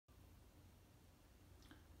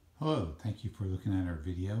Hello, thank you for looking at our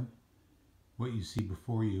video. What you see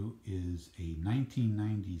before you is a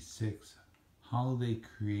 1996 holiday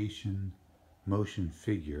creation motion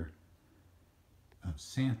figure of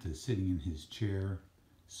Santa sitting in his chair,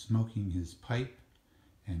 smoking his pipe,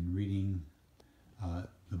 and reading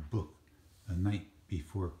the book The Night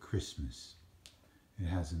Before Christmas. It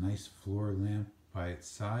has a nice floor lamp by its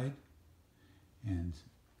side, and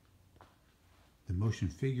the motion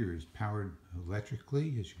figure is powered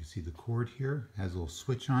electrically. As you can see, the cord here has a little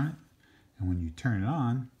switch on it, and when you turn it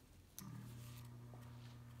on,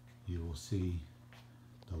 you will see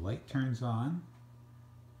the light turns on,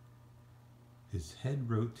 his head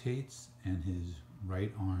rotates, and his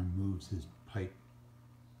right arm moves his pipe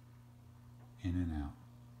in and out.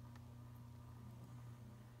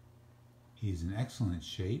 He is in excellent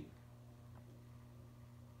shape,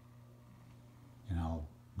 and I'll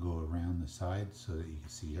go around the side so that you can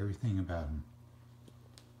see everything about him.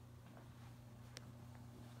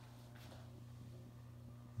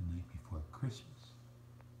 The Night Before Christmas.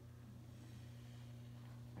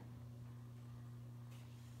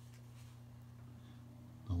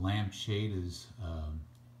 The lampshade is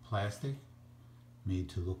plastic, made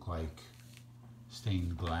to look like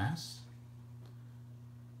stained glass.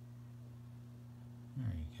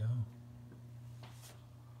 There you go.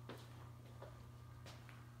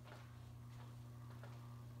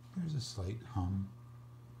 There's a slight hum,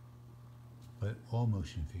 but all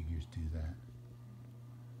motion figures do that.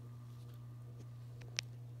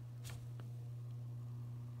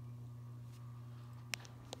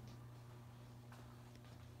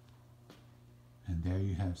 And there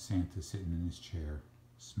you have Santa sitting in his chair,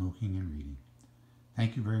 smoking and reading.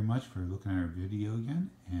 Thank you very much for looking at our video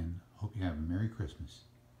again, and hope you have a Merry Christmas.